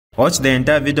Watch the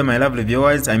entire video, my lovely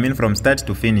viewers, I mean from start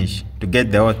to finish, to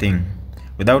get the whole thing.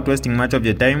 Without wasting much of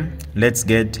your time, let's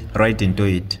get right into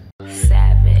it.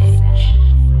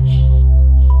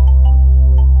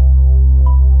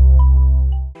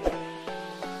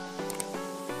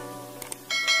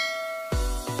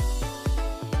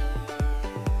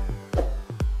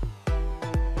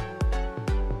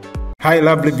 Hi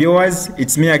lovely viewers,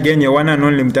 it's me again, your one and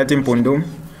only Mutati Mpundu.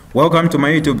 Welcome to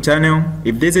my YouTube channel.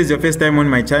 If this is your first time on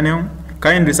my channel,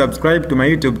 kindly subscribe to my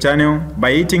YouTube channel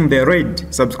by hitting the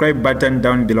red subscribe button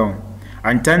down below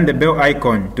and turn the bell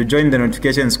icon to join the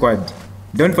notification squad.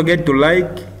 Don't forget to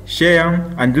like,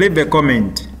 share and leave a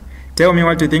comment. Tell me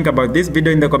what you think about this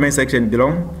video in the comment section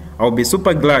below. I'll be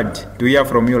super glad to hear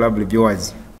from you lovely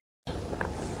viewers.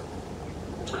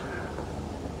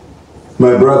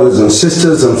 My brothers and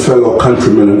sisters and fellow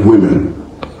countrymen and women,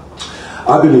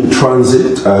 I've been in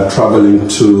transit, traveling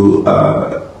to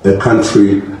a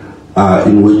country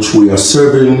in which we are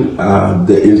serving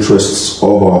the interests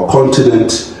of our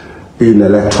continent in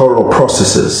electoral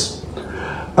processes.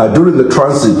 During the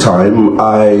transit time,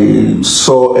 I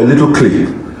saw a little clip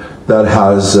that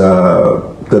has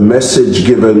the message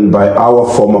given by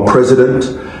our former president,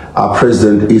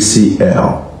 President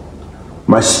ECL.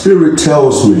 My spirit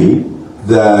tells me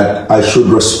that I should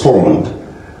respond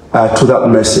to that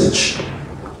message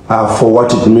for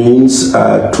what it means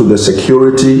to the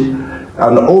security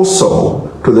and also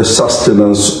to the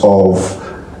sustenance of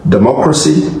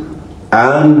democracy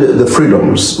and the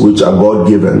freedoms which are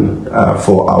God-given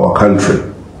for our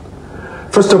country.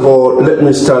 First of all, let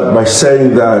me start by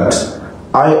saying that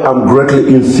I am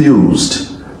greatly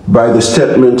enthused by the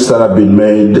statements that have been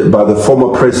made by the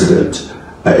former president,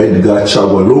 Edgar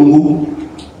Lungu,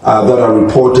 that are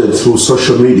reported through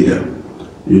social media,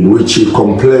 in which he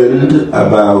complained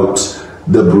about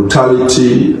the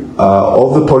brutality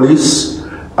of the police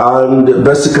and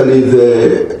basically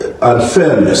the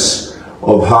unfairness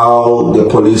of how the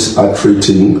police are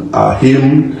treating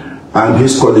him and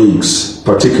his colleagues,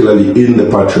 particularly in the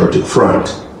Patriotic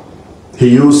Front. He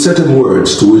used certain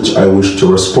words to which I wish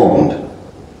to respond.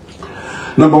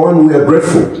 Number one, we are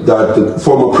grateful that the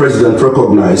former president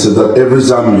recognizes that every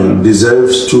Zambian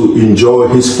deserves to enjoy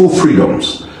his full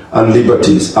freedoms and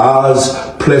liberties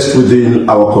as placed within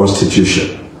our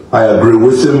constitution. I agree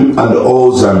with him and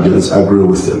all Zambians agree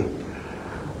with him.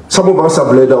 Some of us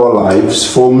have led our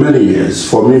lives for many years,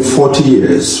 for me 40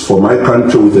 years, for my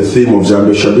country with the theme of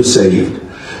Zambia shall be saved,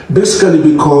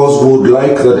 basically because we would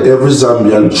like that every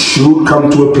Zambian should come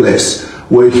to a place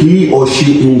where he or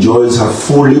she enjoys her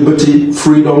full liberty,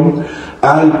 freedom,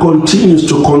 and continues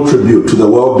to contribute to the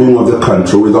well-being of the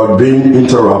country without being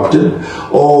interrupted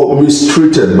or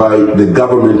mistreated by the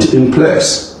government in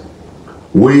place.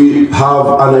 We have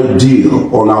an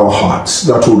ideal on our hearts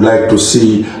that we would like to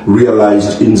see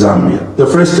realized in Zambia. The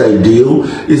first ideal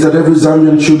is that every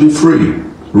Zambian should be free,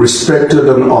 respected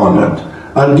and honored,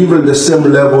 and given the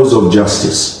same levels of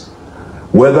justice.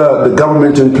 Whether the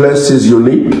government in place is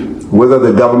unique, whether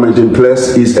the government in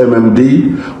place is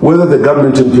MMD, whether the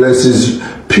government in place is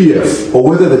PF, or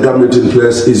whether the government in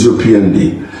place is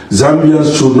UPND,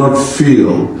 Zambians should not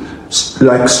feel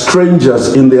like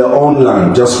strangers in their own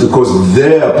land just because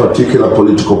their particular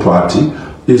political party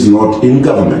is not in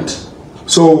government.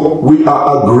 So we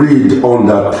are agreed on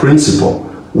that principle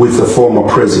with the former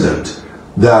president,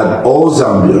 that all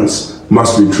Zambians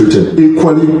must be treated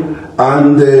equally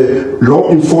and the law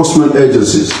enforcement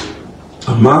agencies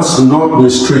must not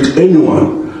mistreat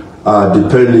anyone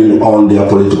depending on their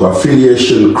political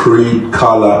affiliation, creed,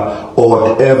 color, or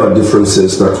whatever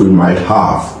differences that we might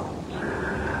have.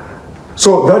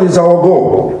 So that is our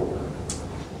goal.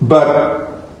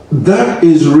 But that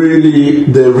is really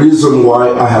the reason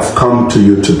why I have come to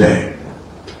you today.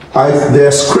 There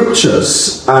are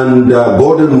scriptures and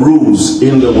golden rules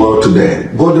in the world today.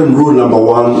 Golden rule number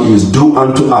one is do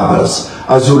unto others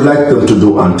as you like them to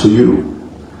do unto you.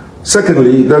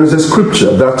 Secondly, there is a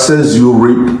scripture that says you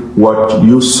reap what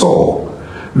you sow.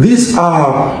 These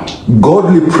are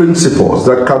godly principles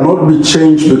that cannot be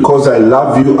changed because I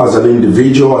love you as an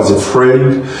individual, as a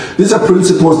friend. These are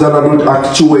principles that are not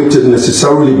actuated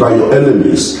necessarily by your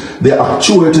enemies. They are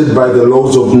actuated by the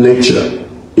laws of nature.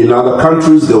 In other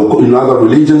countries, in other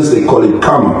religions, they call it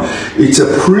karma. It's a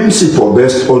principle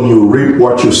based on you reap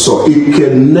what you sow. It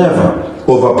can never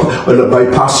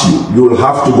bypass you. You will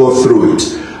have to go through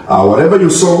it. Whatever you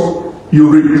sow, you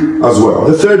reap as well.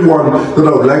 The third one that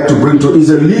I would like to bring to is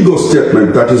a legal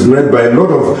statement that is made by a lot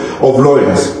of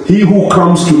lawyers. He who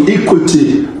comes to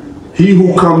equity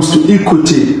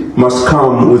must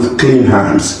come with clean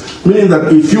hands. Meaning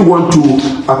that if you want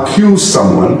to accuse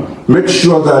someone, Make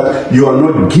sure that you are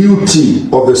not guilty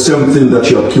of the same thing that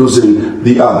you're accusing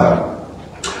the other.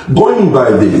 Going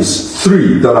by these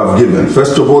three that I've given,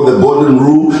 first of all, the golden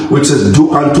rule, which says,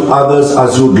 do unto others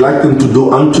as you would like them to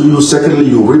do unto you. Secondly,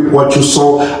 you reap what you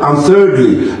sow. And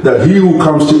thirdly, that he who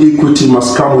comes to equity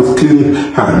must come with clean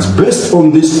hands. Based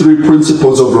on these three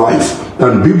principles of life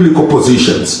and biblical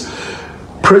positions,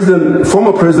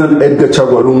 former President Edgar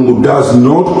Lungu does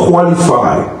not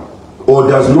qualify or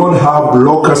does not have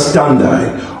locus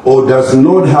standi, or does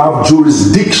not have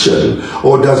jurisdiction,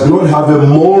 or does not have a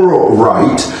moral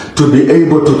right to be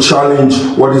able to challenge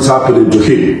what is happening to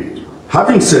him.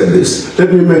 Having said this,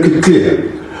 let me make it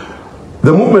clear.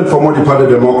 The movement for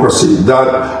multi-party democracy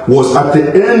that was at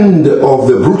the end of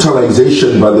the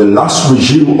brutalization by the last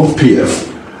regime of PF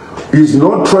is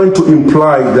not trying to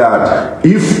imply that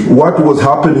if what was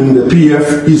happening in the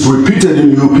PF is repeated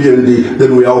in UPND,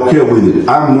 then we are okay with it.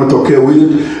 I'm not okay with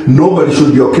it. Nobody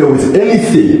should be okay with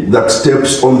anything that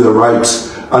steps on the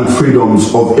rights and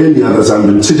freedoms of any other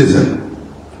Zambian citizen.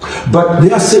 But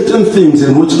there are certain things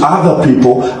in which other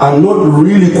people are not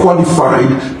really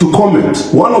qualified to comment.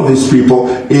 One of these people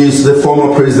is the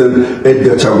former President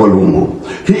Edgar Lungu.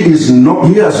 He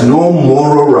has no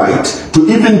moral right to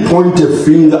even point a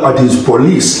finger at his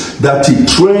police that he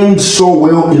trained so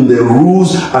well in the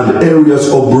rules and areas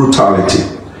of brutality.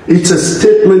 It's a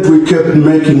statement we kept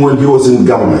making when he was in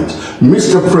government.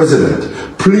 Mr. President,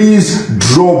 please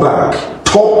draw back.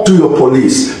 Talk to your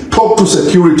police, talk to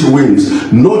security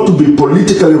wings, not to be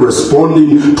politically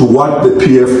responding to what the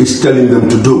PF is telling them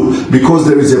to do, because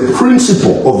there is a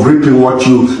principle of reaping what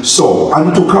you sow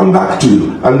and to come back to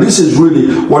you. And this is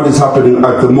really what is happening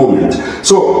at the moment.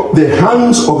 So the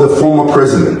hands of the former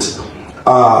president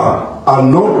are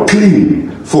not clean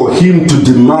for him to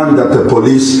demand that the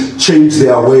police change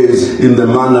their ways in the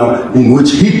manner in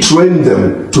which he trained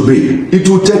them to be. It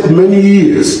will take many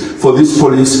years for these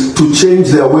police to change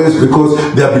their ways because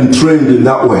they have been trained in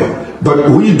that way. But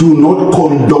we do not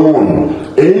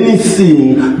condone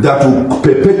anything that will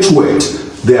perpetuate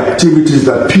the activities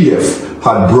that PF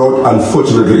had brought,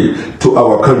 unfortunately, to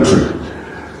our country.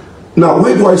 Now,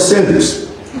 why do I say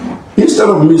this? Instead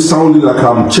of me sounding like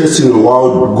I'm chasing a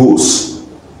wild goose,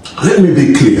 let me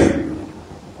be clear.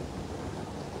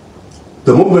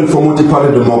 The movement for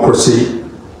multi-party democracy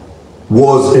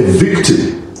was a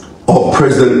victim of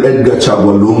President Edgar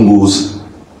Lungu's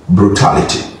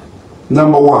brutality.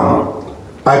 Number one,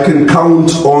 I can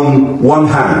count on one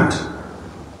hand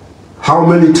how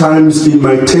many times in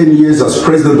my 10 years as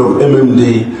president of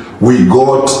MMD we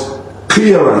got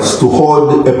clearance to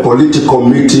hold a political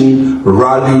meeting,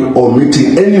 rally, or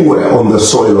meeting anywhere on the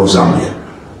soil of Zambia.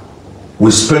 We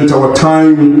spent our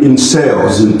time in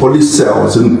cells, in police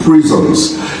cells, in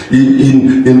prisons,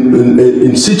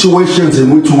 in situations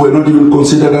in which we were not even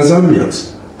considered as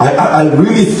Zambians. I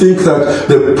really think that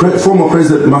the former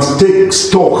president must take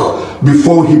stock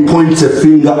before he points a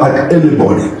finger at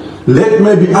anybody. Let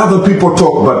maybe other people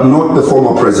talk, but not the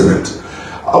former president.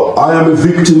 I am a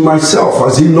victim myself,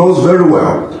 as he knows very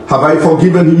well. Have I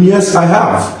forgiven him? Yes, I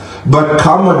have. But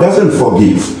karma doesn't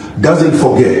forgive, doesn't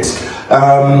forget.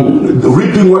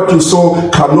 Reaping what you sow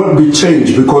cannot be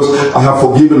changed because I have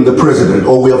forgiven the president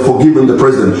or we have forgiven the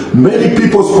president. Many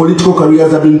people's political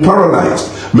careers have been paralyzed.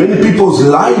 Many people's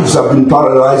lives have been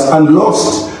paralyzed and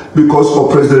lost because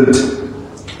of President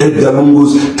Edgar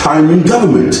Lungu's time in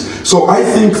government. So I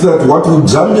think that what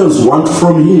Zambians want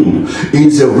from him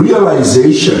is a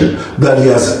realization that he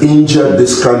has injured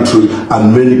this country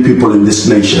and many people in this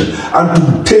nation, and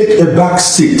to take a back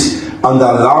seat and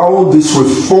allow this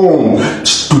reform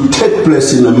to take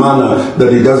place in a manner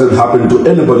that it doesn't happen to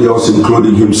anybody else,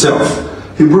 including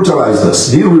himself. He brutalized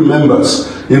us. He remembers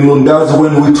in Lundazi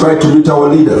when we tried to meet our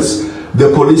leaders,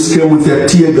 the police came with their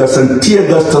tear gas and tear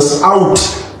gassed us out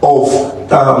of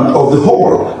the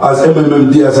hall as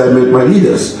MMMD, as I met my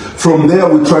leaders. From there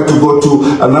we tried to go to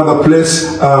another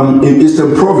place in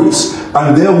Eastern Province,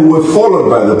 and there we were followed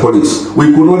by the police.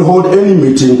 We could not hold any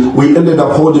meeting. We ended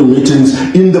up holding meetings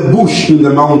in the bush, in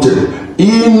the mountain,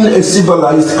 in a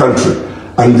civilized country.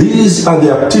 And these are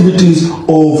the activities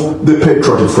of the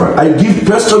Patriotic Front. I give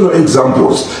personal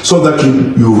examples so that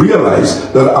you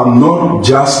realize that I'm not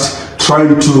just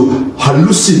trying to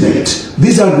hallucinate.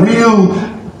 These are real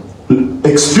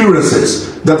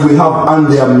experiences that we have,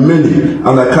 and there are many, and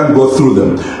I can't go through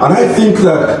them. And I think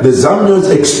that the Zambians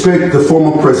expect the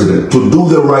former president to do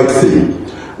the right thing.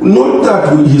 Not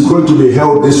that he's going to be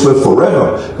held this way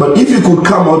forever, but if he could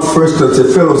come out first and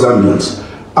say, fellow Zambians,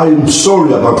 I am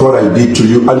sorry about what I did to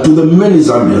you and to the many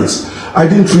Zambians. I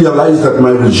didn't realize that my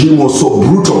regime was so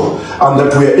brutal and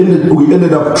that we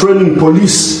ended up training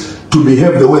police to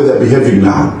behave the way they're behaving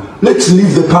now. Let's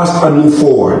leave the past and move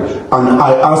forward. And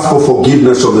I ask for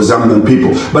forgiveness of the Zambian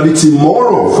people. But it's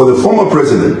immoral for the former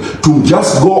president to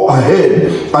just go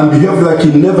ahead and behave like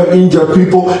he never injured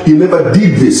people, he never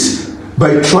did this.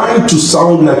 By trying to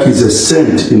sound like he's a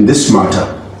saint in this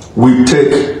matter, we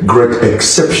take great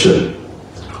exception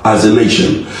as a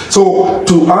nation. So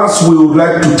to us, we would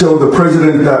like to tell the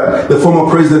president, that the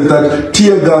former president, that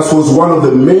tear gas was one of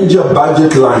the major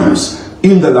budget lines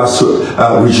in the last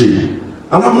regime.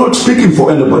 And I'm not speaking for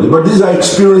anybody, but these are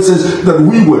experiences that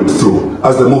we went through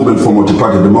as the movement for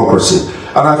multi-party democracy.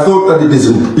 And I thought that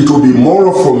it would be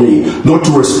moral for me not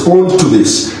to respond to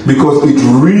this, because it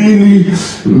really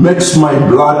makes my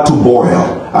blood to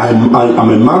boil. I'm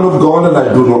a man of God, and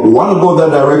I do not want to go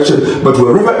that direction, but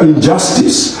wherever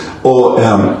injustice or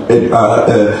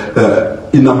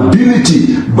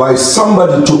inability by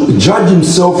somebody to judge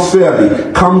himself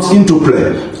fairly comes into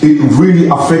play, it really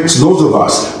affects those of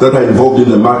us that are involved in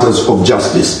the matters of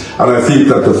justice. And I think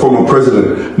that the former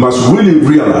president must really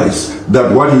realize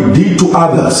that what he did to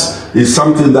others is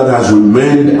something that has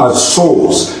remained as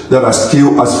sores that are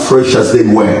still as fresh as they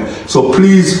were. So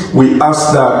please, we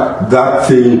ask that that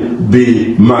thing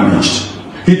be managed.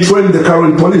 He trained the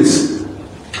current police.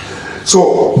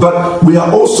 So, but we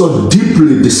are also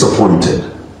deeply disappointed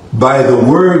by the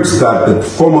words that the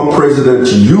former president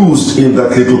used in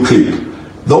that little clip.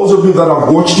 Those of you that have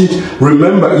watched it,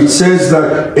 remember it says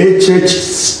that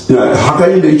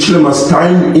Hakainde Hichilema's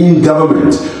time in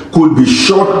government could be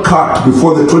shortcut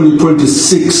before the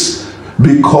 2026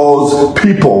 because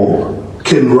people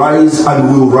can rise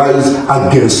and will rise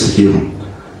against him.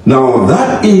 Now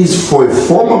that is for a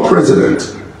former president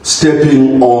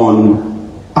stepping on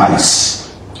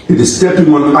ice. It is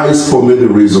stepping on ice for many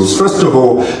reasons. First of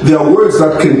all, there are words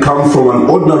that can come from an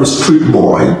ordinary street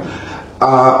boy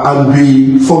and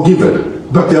be forgiven.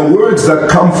 But there are words that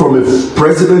come from a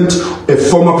president, a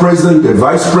former president, a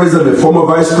vice president, a former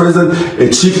vice president, a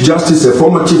chief justice, a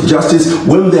former chief justice.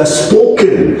 When they are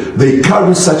spoken, they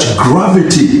carry such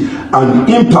gravity and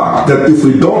impact that if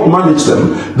we don't manage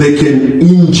them, they can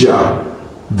injure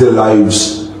the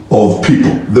lives of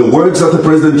people. The words that the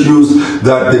president used,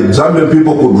 that the Zambian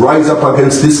people could rise up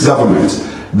against this government,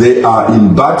 they are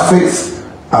in bad faith,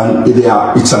 and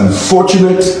it's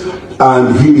unfortunate,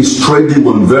 and he is treading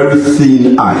on very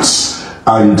thin ice.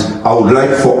 And I would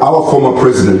like for our former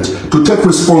president to take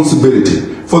responsibility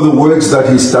for the words that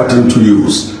he's starting to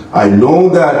use. I know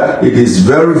that it is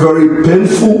very, very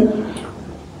painful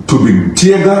to be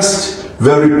tear-gassed,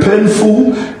 very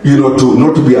painful, to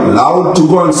not to be allowed to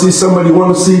go and see somebody you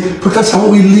want to see, but that's how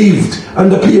we lived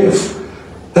under PF.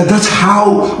 That's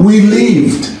how we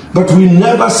lived. But we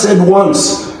never said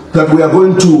once that we are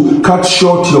going to cut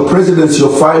short your presidency,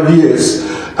 your 5 years,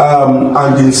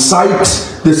 and incite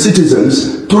the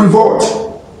citizens to revolt.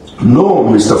 No,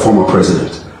 Mr. Former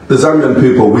President. The Zambian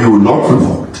people, we will not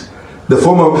revolt. The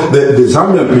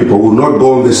Zambian people will not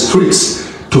go on the streets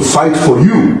to fight for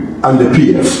you and the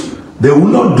PF. They will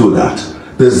not do that.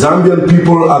 The Zambian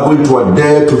people are going to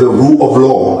adhere to the rule of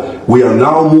law. We are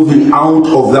now moving out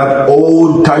of that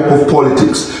old type of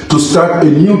politics to start a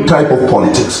new type of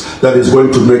politics that is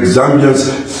going to make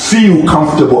Zambians feel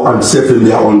comfortable and safe in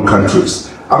their own countries.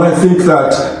 And I think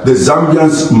that the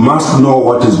Zambians must know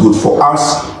what is good for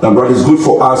us, and what is good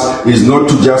for us is not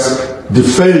to just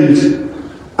defend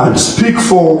and speak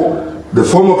for the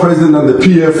former president and the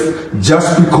PF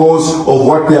just because of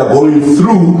what they are going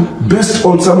through based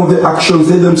on some of the actions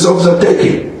they themselves are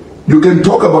taking. You can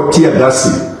talk about tear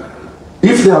gassing.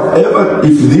 If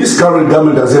this current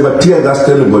government has ever tear gassed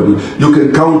anybody, you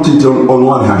can count it on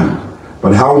one hand.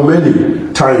 But how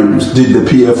many times did the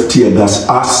PF tear gas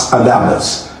us and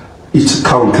others? It's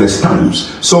countless times.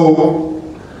 So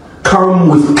come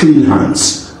with clean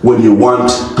hands when you want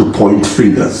to point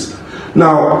fingers.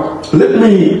 Now, let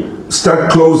me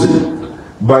start closing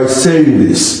by saying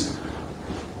this.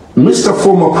 Mr.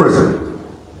 Former President,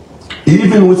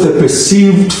 even with the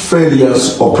perceived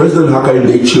failures of President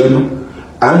Hakainde Hichilema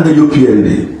and the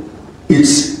UPND,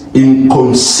 it's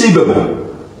inconceivable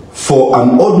for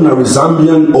an ordinary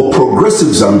Zambian or progressive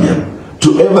Zambian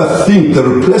to ever think the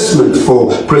replacement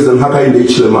for President Hakainde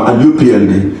Hichilema and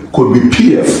UPND could be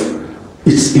PF.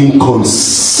 It's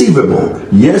inconceivable.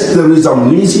 Yes, there is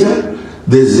amnesia.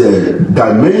 There's a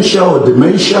dementia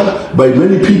by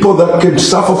many people that can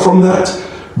suffer from that,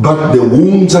 but the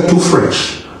wounds are too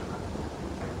fresh.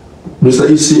 Mr.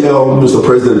 ECL, Mr.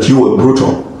 President, you were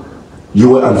brutal. You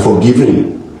were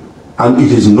unforgiving. And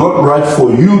it is not right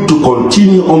for you to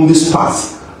continue on this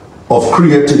path of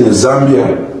creating a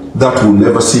Zambia that will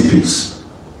never see peace.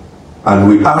 And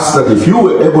we ask that if you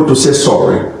were able to say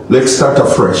sorry, let's start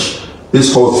afresh,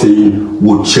 this whole thing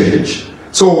would change.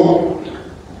 So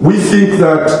we think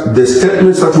that the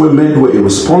statements that were made were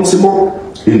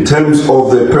irresponsible in terms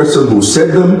of the person who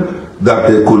said them, that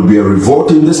there could be a revolt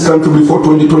in this country before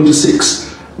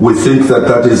 2026. We think that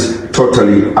that is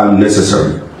totally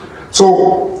unnecessary.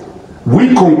 So we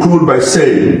conclude by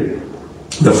saying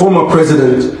the former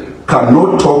president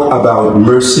cannot talk about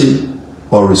mercy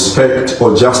or respect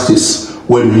or justice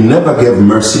when he never gave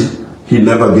mercy, he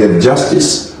never gave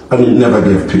justice, and he never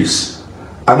gave peace.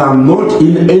 And I'm not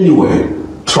in any way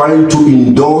trying to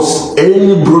endorse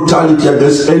any brutality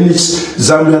against any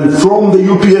Zambian from the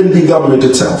UPND government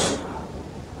itself.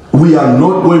 We are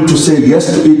not going to say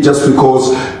yes to it just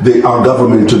because they are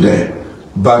government today.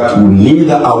 But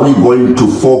neither are we going to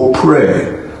fall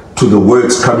prey to the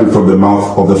words coming from the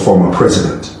mouth of the former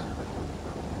president.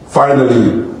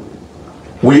 Finally,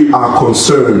 we are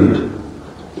concerned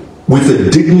with the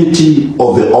dignity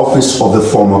of the office of the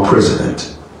former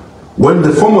president. When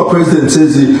the former president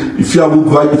says, if you are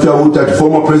at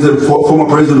former president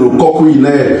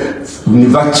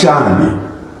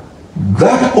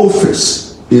that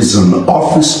office is an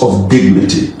office of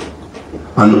dignity,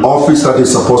 an office that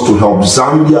is supposed to help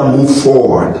Zambia move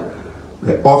forward,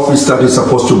 the office that is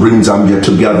supposed to bring Zambia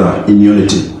together in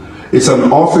unity. It's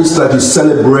an office that is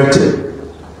celebrated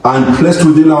and placed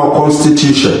within our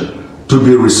constitution to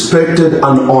be respected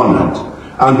and honored.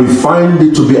 And we find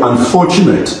it to be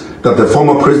unfortunate that the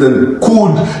former president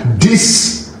could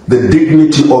diss the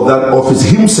dignity of that office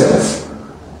himself.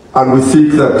 And we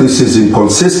think that this is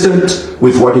inconsistent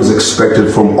with what is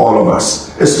expected from all of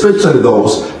us, especially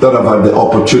those that have had the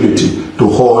opportunity to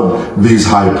hold these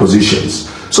high positions.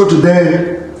 So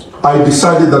today, I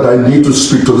decided that I need to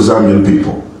speak to the Zambian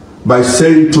people by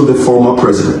saying to the former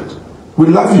president, we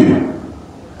love you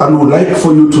and would like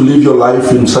for you to live your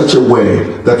life in such a way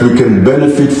that we can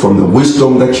benefit from the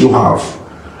wisdom that you have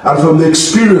and from the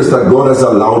experience that God has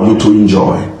allowed you to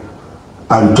enjoy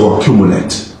and to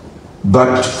accumulate.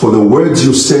 But for the words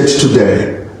you said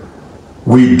today,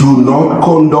 we do not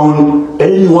condone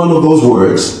any one of those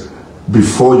words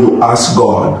before you ask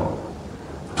God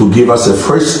to give us a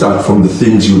fresh start from the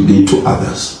things you did to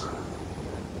others.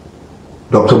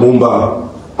 Dr. Mumba,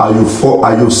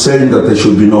 are you saying that there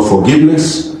should be no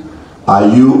forgiveness? Are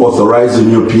you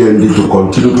authorizing your PND to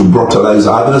continue to brutalize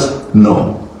others?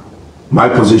 No. My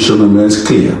position remains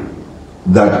clear,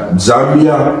 that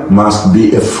Zambia must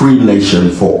be a free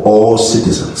nation for all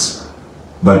citizens.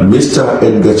 But Mr.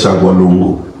 Edgar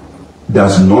Lungu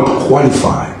does not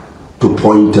qualify to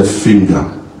point a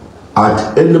finger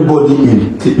at anybody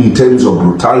in terms of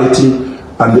brutality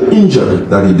and the injury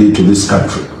that he did to this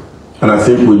country. And I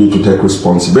think we need to take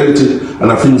responsibility.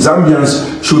 And I think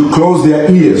Zambians should close their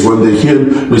ears when they hear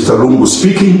Mr. Lungu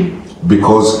speaking,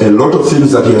 because a lot of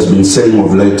things that he has been saying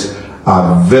of late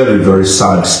are very, very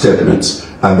sad statements,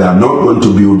 and they are not going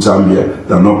to build Zambia.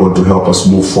 They are not going to help us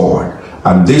move forward.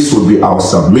 And this will be our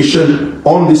submission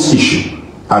on this issue.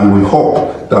 And we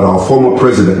hope that our former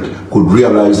president could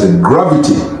realize the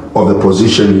gravity of the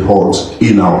position he holds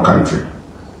in our country.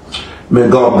 May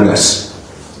God bless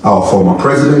our former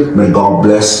president. May God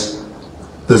bless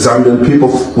the Zambian people,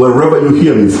 wherever you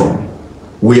hear me from.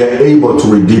 We are able to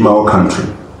redeem our country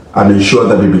and ensure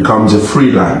that it becomes a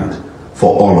free land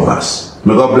for all of us.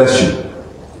 May God bless you,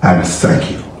 and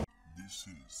thank you. This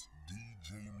is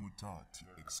DJ Mutati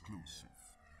exclusive.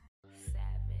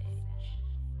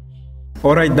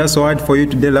 Alright, that's all for you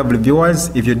today, lovely viewers.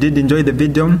 If you did enjoy the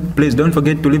video, please don't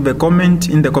forget to leave a comment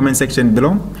in the comment section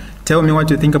below. Tell me what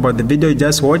you think about the video you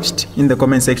just watched in the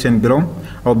comment section below.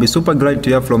 I'll be super glad to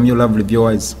hear from you, lovely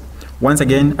viewers. Once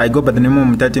again, I go by the name of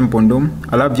Mutati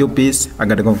Mpundu. I love you, peace, I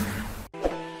gotta go.